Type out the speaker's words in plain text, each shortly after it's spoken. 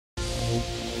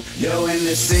Yo, in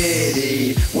the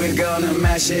city, we're gonna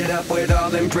mash it up with all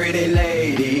them pretty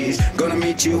ladies. Gonna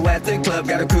meet you at the club,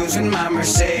 got a cruise in my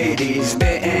Mercedes.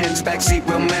 Benz, backseat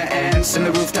romance, and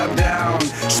the rooftop down,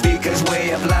 speakers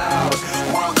way up loud.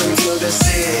 Welcome to the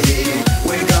city,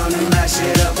 we're gonna mash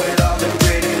it up with all them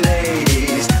pretty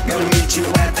ladies. Gonna meet you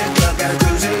at the club, got a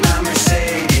cruise in my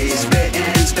Mercedes.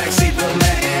 Benz, backseat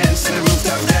romance, and the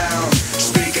rooftop down,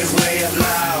 speakers way up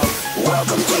loud.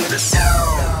 Welcome to the sound.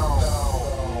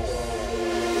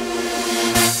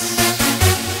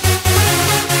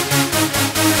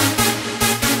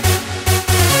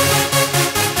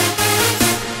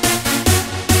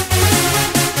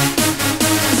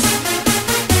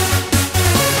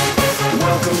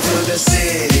 The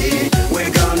city, we're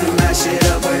gonna mash it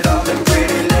up with all the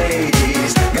pretty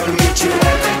ladies. Gonna meet you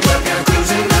at the club, got a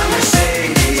cruise in my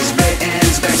Mercedes.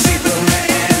 Benz, backseat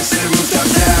romance, and the rooftop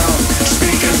down,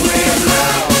 speakers way up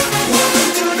loud.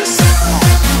 Welcome to the sound.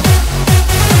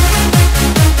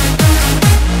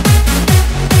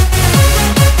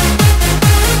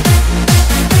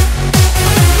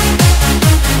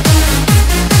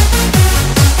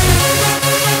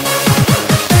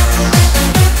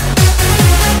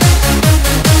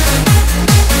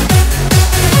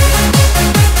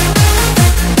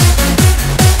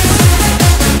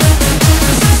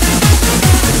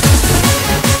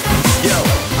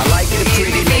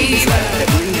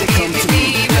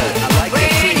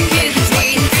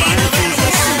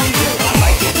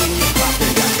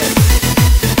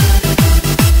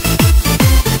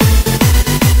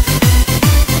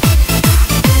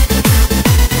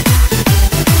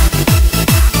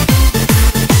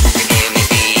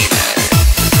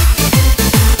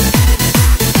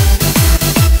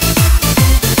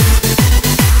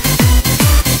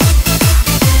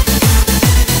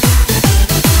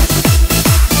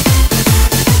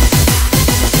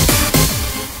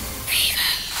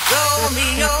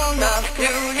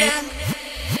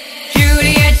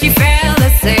 Juliet, she felt the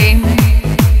same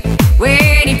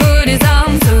when he put his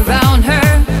arms around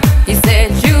her. He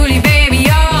said, Julie, baby,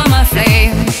 you're my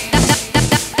flame.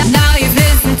 Now you've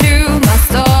listened to my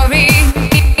story.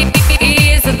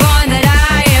 He is the boy that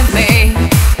I have made.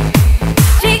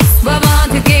 Chicks were born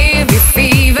to give you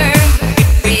fever.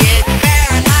 Be it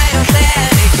Fahrenheit or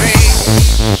centigrade.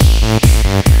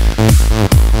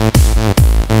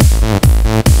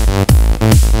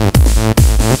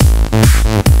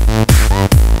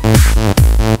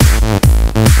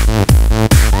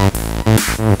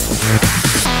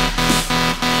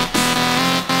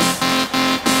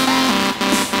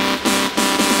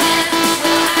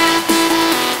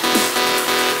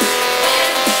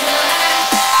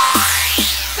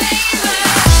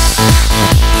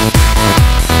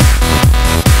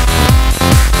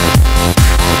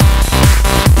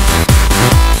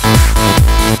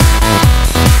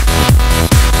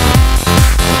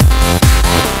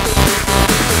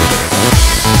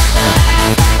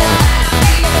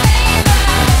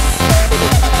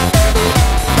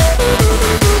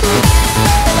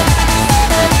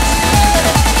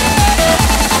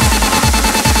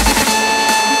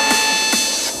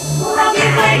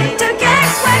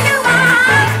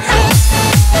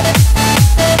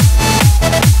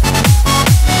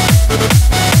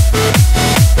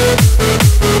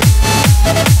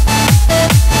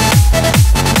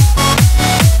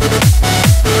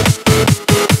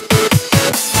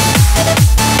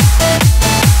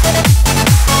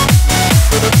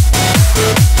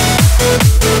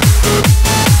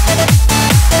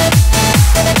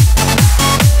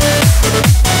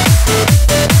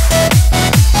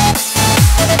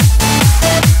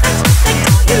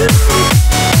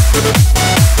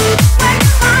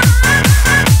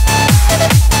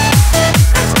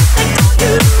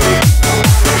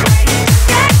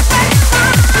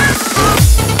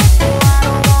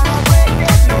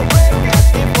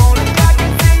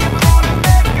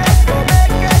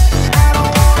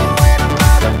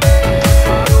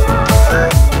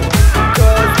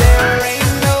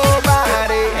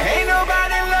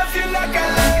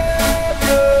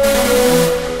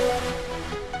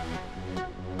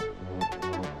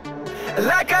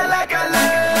 Like I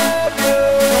love you,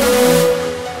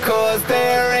 'cause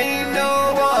there ain't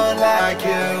no one like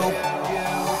you.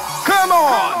 Come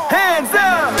on, hands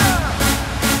up!